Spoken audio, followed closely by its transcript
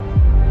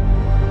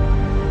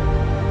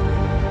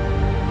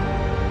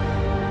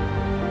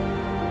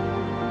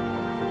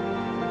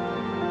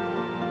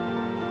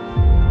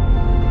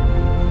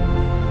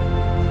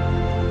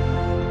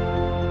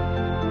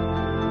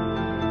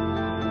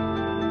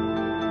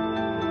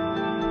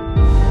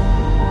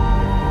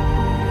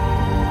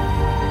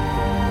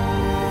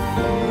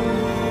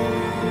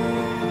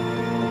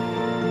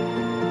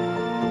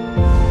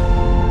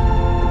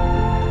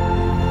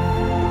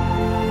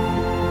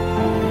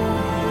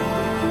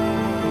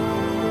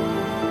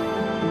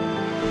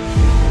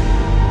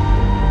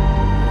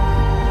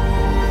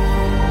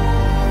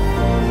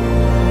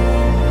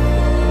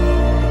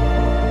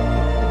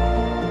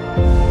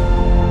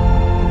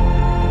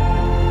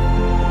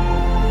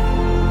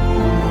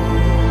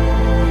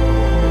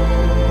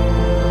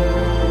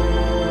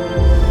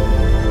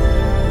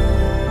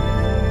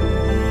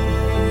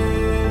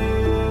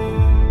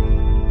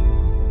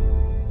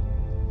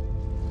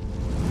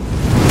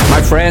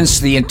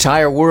Friends, the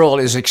entire world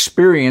is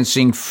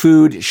experiencing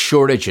food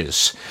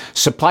shortages.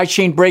 Supply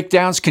chain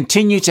breakdowns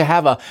continue to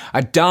have a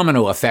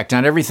domino effect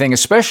on everything,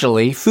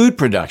 especially food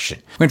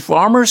production. When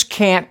farmers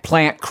can't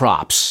plant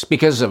crops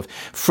because of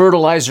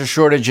fertilizer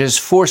shortages,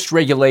 forced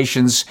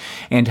regulations,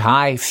 and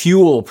high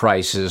fuel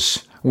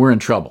prices, we're in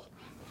trouble.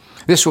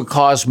 This would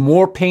cause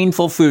more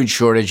painful food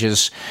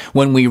shortages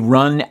when we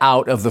run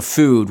out of the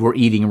food we're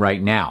eating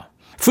right now.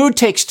 Food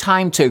takes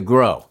time to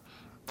grow.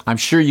 I'm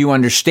sure you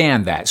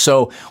understand that.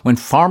 So when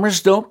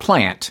farmers don't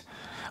plant,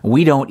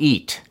 we don't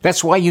eat.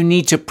 That's why you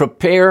need to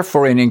prepare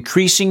for an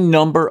increasing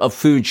number of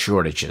food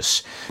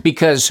shortages,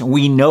 because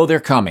we know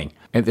they're coming,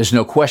 and there's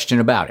no question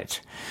about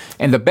it.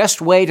 And the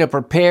best way to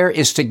prepare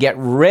is to get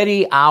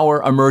ready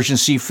our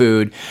emergency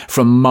food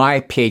from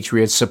My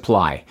Patriot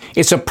Supply.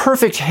 It's a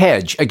perfect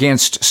hedge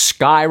against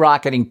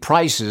skyrocketing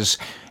prices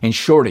and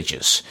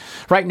shortages.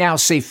 Right now,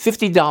 save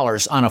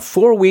 $50 on a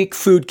 4-week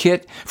food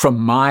kit from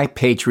My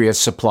Patriot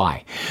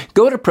Supply.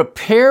 Go to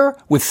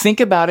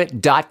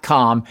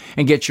preparewiththinkaboutit.com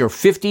and get your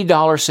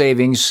 $50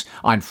 savings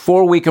on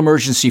 4-week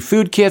emergency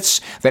food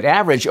kits that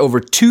average over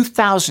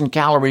 2,000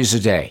 calories a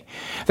day.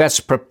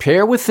 That's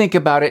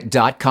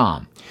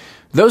preparewiththinkaboutit.com.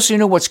 Those who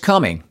know what's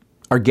coming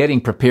are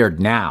getting prepared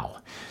now.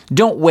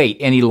 Don't wait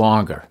any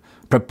longer.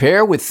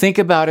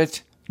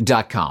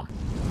 Preparewiththinkaboutit.com.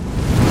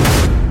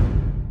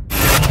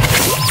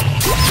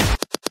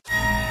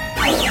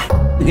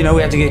 You know,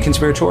 we have to get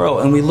conspiratorial,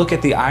 and we look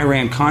at the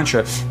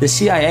Iran-Contra. The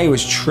CIA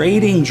was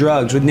trading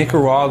drugs with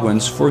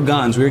Nicaraguans for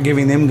guns. We were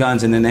giving them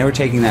guns, and then they were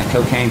taking that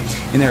cocaine,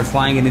 and they were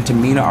flying it into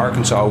Mena,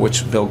 Arkansas,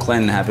 which Bill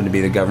Clinton happened to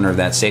be the governor of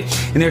that state.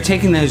 And they were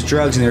taking those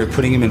drugs, and they were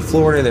putting them in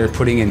Florida. They were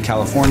putting in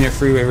California,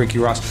 Freeway Ricky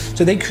Ross.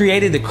 So they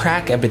created the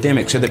crack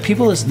epidemic. So the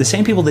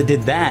same people that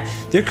did that,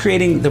 they're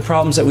creating the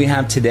problems that we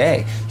have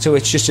today. So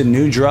it's just a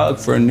new drug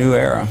for a new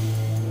era.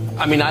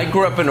 I mean, I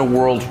grew up in a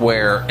world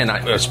where, and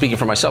speaking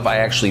for myself, I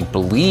actually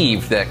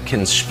believed that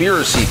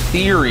conspiracy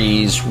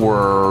theories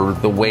were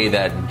the way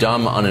that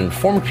dumb,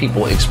 uninformed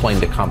people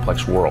explained a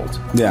complex world.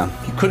 Yeah.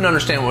 You couldn't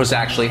understand what was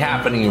actually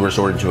happening, you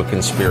resorted to a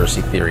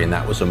conspiracy theory, and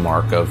that was a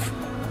mark of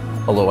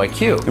a low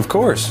IQ. Of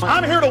course.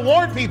 I'm here to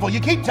warn people. You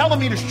keep telling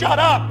me to shut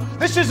up.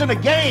 This isn't a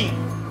game.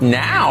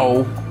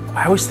 Now,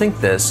 I always think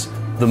this.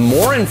 The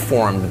more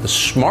informed, the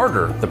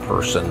smarter the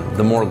person,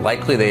 the more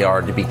likely they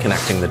are to be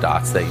connecting the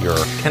dots that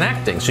you're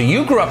connecting. So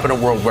you grew up in a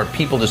world where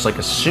people just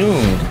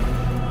assumed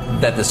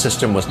that the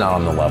system was not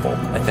on the level,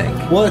 I think.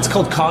 Well, it's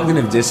called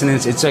cognitive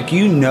dissonance. It's like,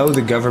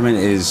 the government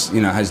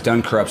has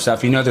done corrupt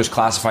stuff. There's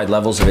classified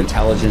levels of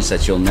intelligence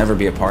that you'll never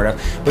be a part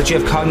of. But you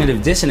have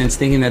cognitive dissonance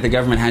thinking that the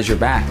government has your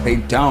back. They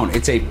don't.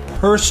 It's a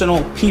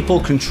personal people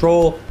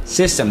control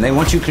system. They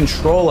want you to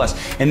control us.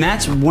 And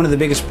that's one of the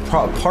biggest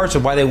parts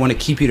of why they want to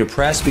keep you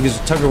depressed. Because,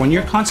 Tucker, when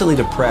you're constantly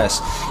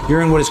depressed,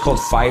 you're in what is called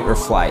fight or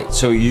flight.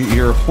 So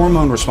your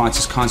hormone response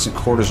is constant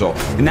cortisol.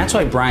 And that's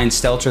why Brian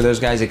Stelter, those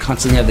guys, they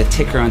constantly have the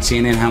ticker on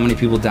CNN, how many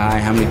people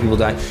die.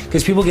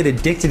 Because people get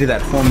addicted to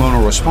that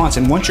hormonal response.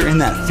 And once you're in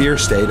that fear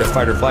state of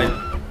fight or flight,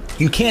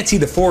 you can't see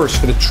the forest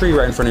for the tree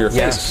right in front of your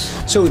face.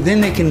 So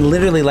then they can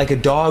literally, like a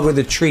dog with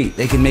a treat,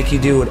 they can make you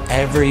do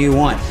whatever you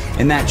want.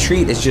 And that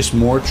treat is just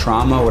more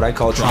trauma, what I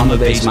call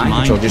trauma-based mind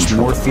control, just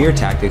more fear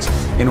tactics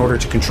in order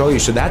to control you.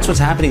 So that's what's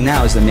happening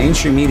now, is the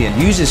mainstream media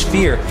uses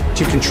fear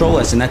to control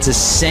us. And that's the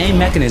same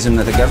mechanism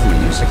that the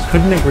government uses.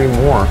 Couldn't agree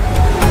more.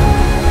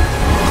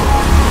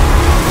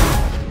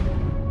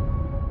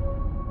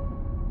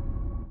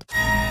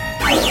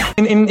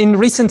 In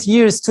recent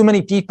years, too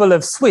many people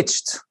have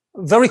switched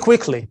very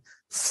quickly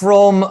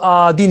from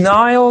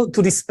denial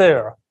to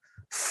despair,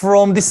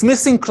 from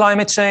dismissing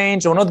climate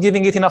change or not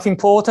giving it enough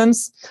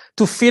importance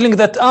to feeling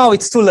that,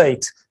 it's too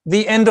late.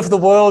 The end of the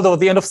world or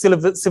the end of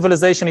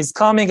civilization is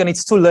coming and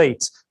it's too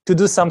late to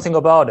do something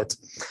about it.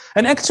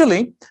 And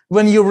actually,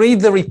 when you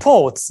read the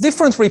reports,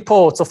 different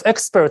reports of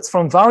experts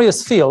from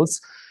various fields,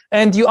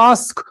 and you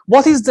ask,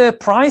 what is the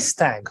price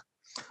tag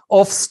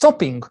of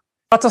stopping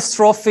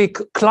catastrophic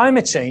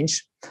climate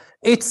change?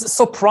 It's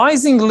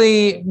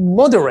surprisingly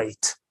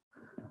moderate.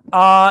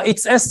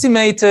 It's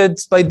estimated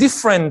by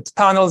different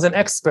panels and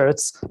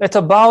experts at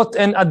about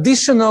an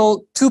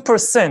additional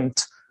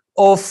 2%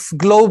 of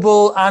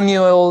global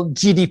annual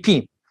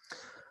GDP.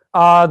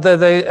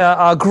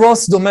 The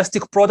gross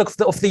domestic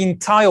product of the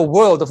entire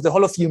world, of the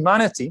whole of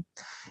humanity.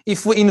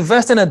 If we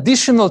invest an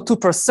additional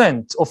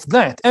 2% of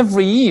that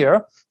every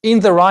year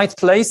in the right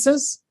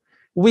places,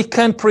 we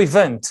can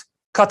prevent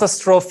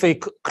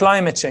catastrophic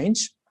climate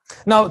change.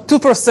 Now,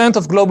 2%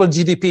 of global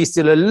GDP is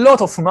still a lot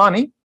of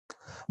money,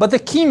 but the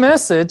key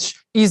message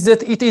is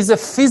that it is a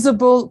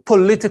feasible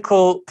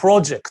political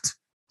project.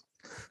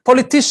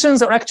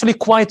 Politicians are actually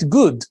quite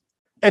good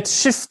at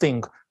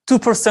shifting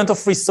 2%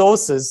 of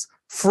resources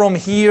from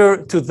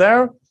here to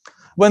there.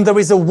 When there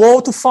is a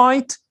war to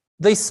fight,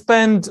 they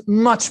spend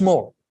much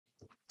more.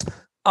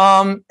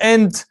 You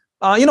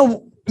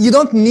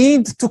don't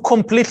need to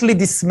completely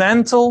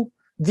dismantle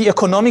the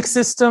economic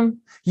system.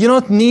 You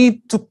don't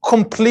need to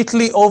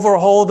completely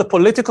overhaul the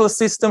political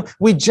system.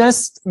 We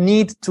just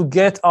need to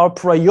get our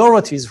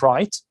priorities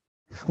right.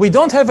 We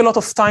don't have a lot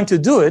of time to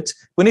do it.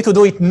 We need to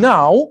do it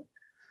now,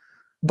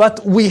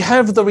 but we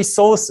have the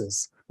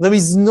resources. There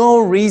is no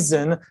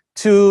reason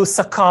to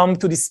succumb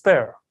to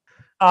despair.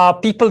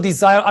 People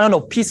desire,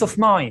 peace of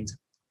mind,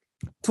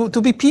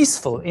 to be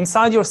peaceful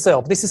inside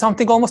yourself. This is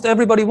something almost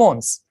everybody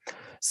wants.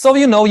 So,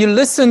 you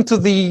listen to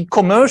the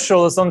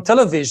commercials on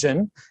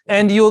television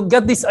and you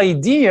get this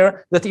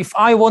idea that if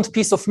I want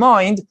peace of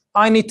mind,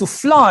 I need to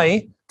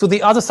fly to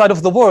the other side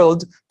of the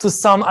world, to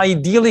some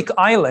idyllic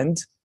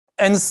island,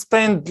 and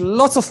spend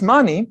lots of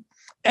money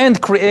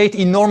and create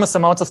enormous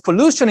amounts of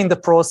pollution in the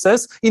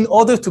process in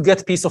order to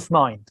get peace of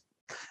mind.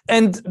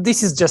 And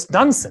this is just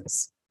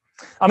nonsense.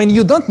 I mean,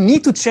 you don't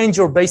need to change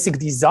your basic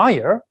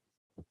desire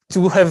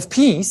to have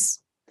peace,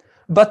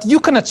 but you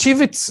can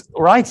achieve it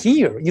right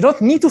here. You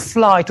don't need to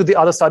fly to the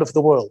other side of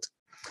the world.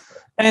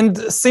 And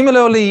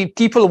similarly,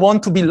 people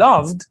want to be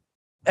loved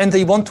and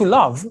they want to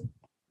love,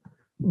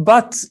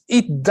 but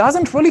it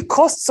doesn't really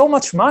cost so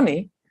much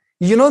money.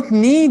 You don't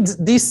need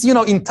these,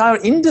 entire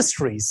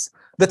industries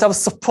that are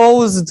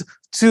supposed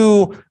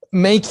to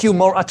make you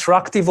more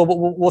attractive or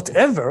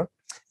whatever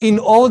in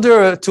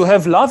order to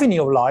have love in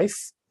your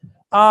life.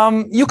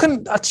 You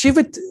can achieve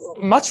it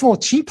much more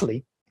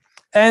cheaply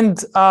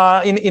and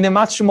in a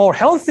much more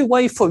healthy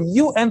way for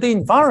you and the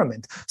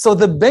environment. So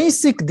the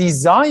basic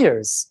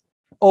desires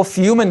of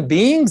human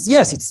beings,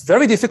 yes, it's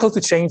very difficult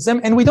to change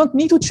them, and we don't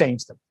need to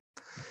change them.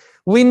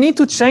 We need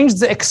to change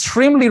the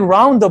extremely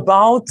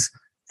roundabout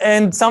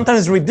and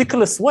sometimes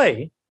ridiculous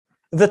way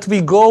that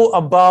we go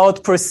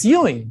about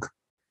pursuing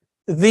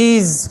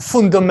these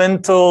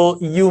fundamental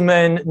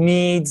human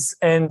needs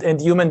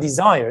and human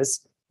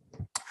desires.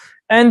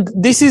 And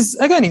this is,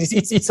 again,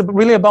 it's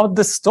really about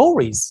the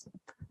stories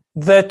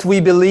that we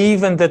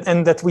believe and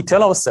that we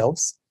tell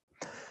ourselves.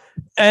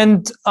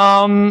 And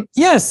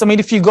yes, I mean,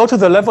 if you go to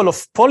the level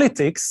of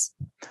politics,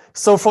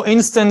 so for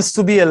instance,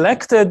 to be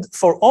elected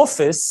for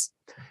office,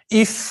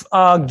 if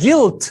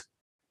guilt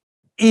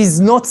is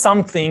not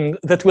something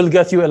that will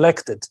get you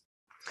elected.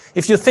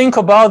 If you think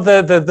about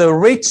the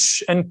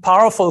rich and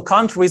powerful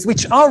countries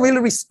which are really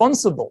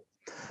responsible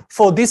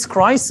for this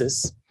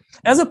crisis,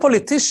 as a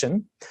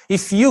politician,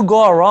 if you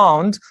go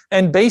around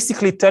and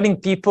basically telling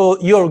people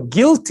you're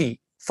guilty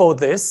for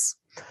this,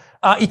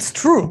 it's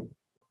true,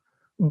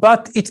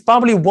 but it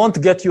probably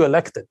won't get you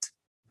elected.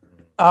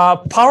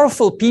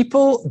 Powerful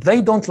people,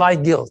 they don't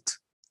like guilt.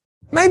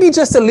 Maybe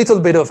just a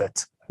little bit of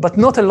it, but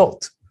not a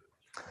lot.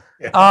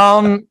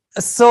 Yeah.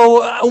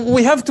 So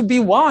we have to be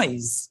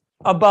wise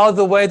about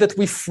the way that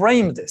we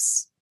frame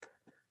this.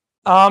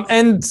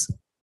 And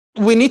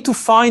we need to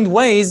find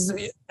ways,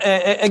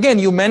 again,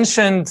 you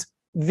mentioned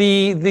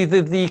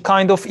the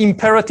kind of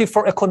imperative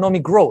for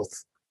economic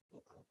growth.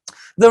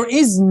 There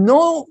is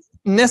no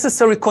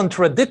necessary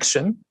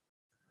contradiction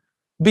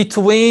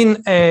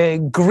between a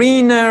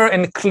greener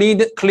and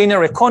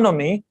cleaner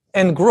economy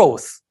and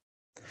growth.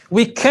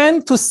 We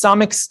can, to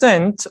some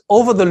extent,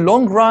 over the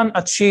long run,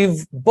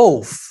 achieve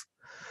both.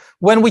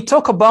 When we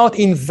talk about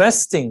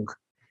investing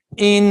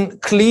in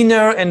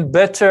cleaner and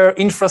better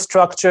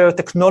infrastructure,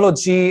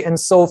 technology, and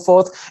so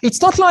forth,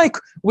 it's not like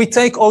we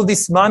take all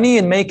this money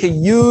and make a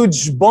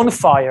huge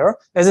bonfire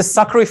as a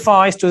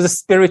sacrifice to the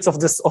spirits of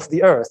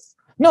the earth.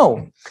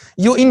 No,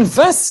 you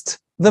invest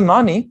the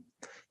money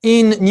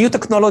in new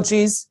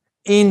technologies,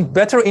 in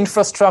better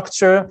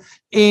infrastructure,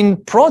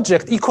 in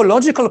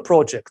ecological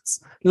projects,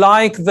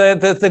 like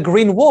the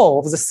Green Wall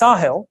of the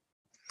Sahel.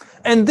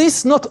 And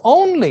this not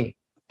only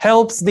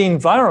helps the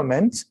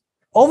environment,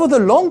 over the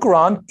long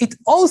run, it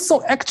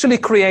also actually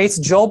creates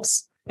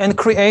jobs and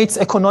creates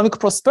economic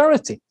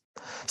prosperity.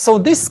 So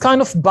this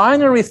kind of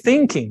binary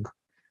thinking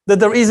that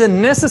there is a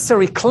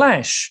necessary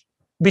clash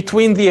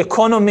between the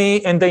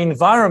economy and the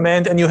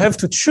environment, and you have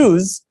to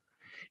choose,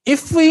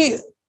 if we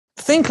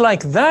think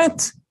like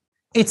that,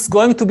 it's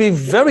going to be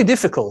very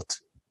difficult.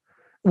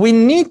 We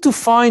need to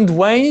find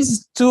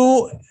ways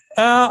to,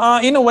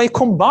 in a way,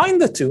 combine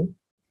the two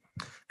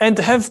and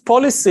have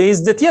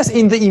policies that, yes,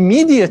 in the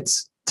immediate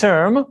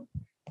term,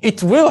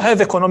 it will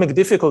have economic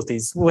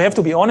difficulties. We have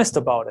to be honest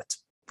about it.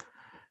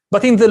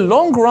 But in the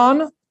long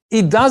run,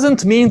 it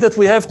doesn't mean that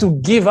we have to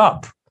give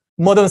up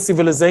modern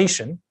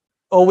civilization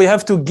or we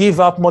have to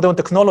give up modern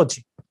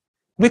technology.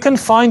 We can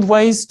find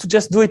ways to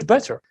just do it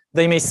better.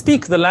 They may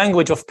speak the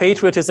language of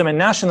patriotism and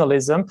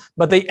nationalism,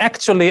 but they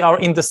actually are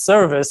in the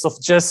service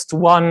of just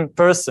one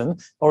person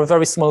or a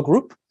very small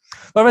group.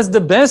 Whereas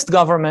the best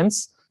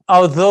governments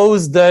are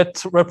those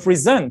that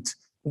represent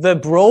the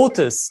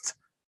broadest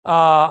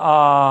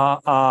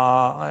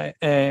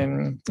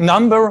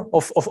number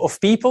of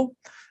people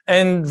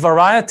and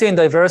variety and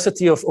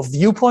diversity of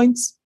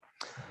viewpoints.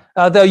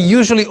 They're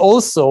usually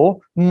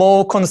also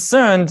more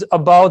concerned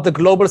about the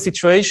global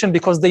situation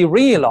because they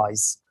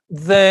realize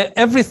that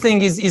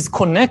everything is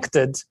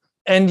connected,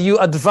 and you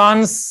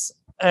advance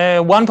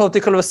one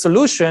particular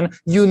solution,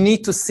 you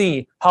need to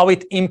see how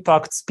it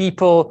impacts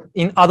people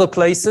in other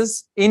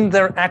places in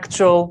their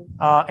actual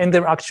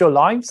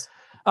lives.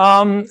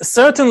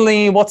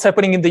 Certainly what's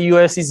happening in the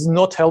US is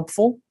not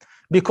helpful.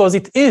 because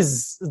it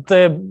is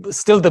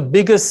still the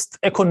biggest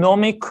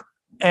economic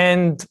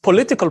and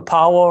political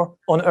power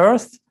on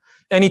earth.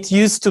 And it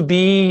used to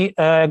be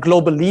a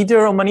global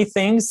leader on many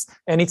things,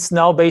 and it's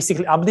now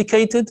basically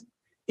abdicated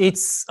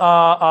its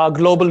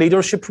global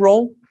leadership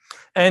role.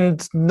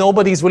 And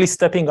nobody's really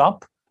stepping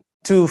up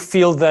to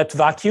fill that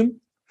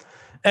vacuum.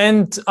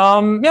 And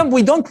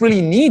we don't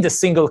really need a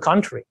single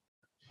country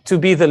to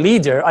be the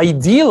leader.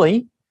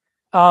 Ideally,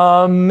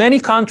 many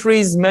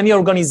countries, many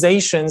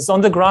organizations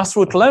on the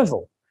grassroots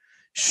level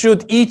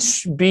should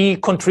each be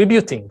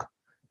contributing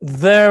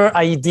their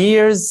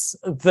ideas,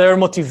 their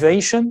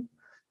motivation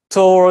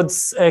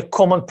towards a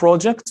common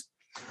project.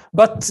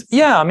 But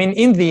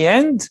in the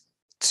end,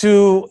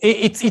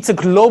 it's a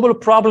global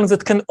problem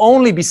that can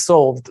only be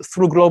solved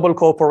through global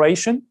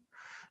cooperation.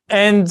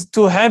 And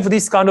to have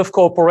this kind of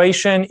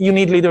cooperation, you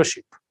need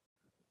leadership.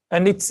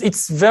 And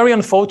it's very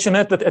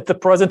unfortunate that at the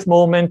present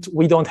moment,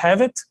 we don't have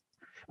it.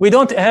 We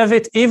don't have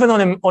it even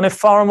on a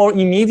far more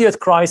immediate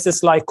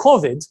crisis like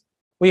COVID.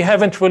 We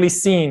haven't really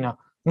seen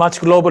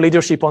much global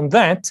leadership on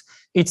that.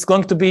 It's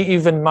going to be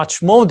even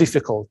much more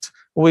difficult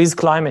with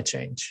climate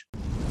change.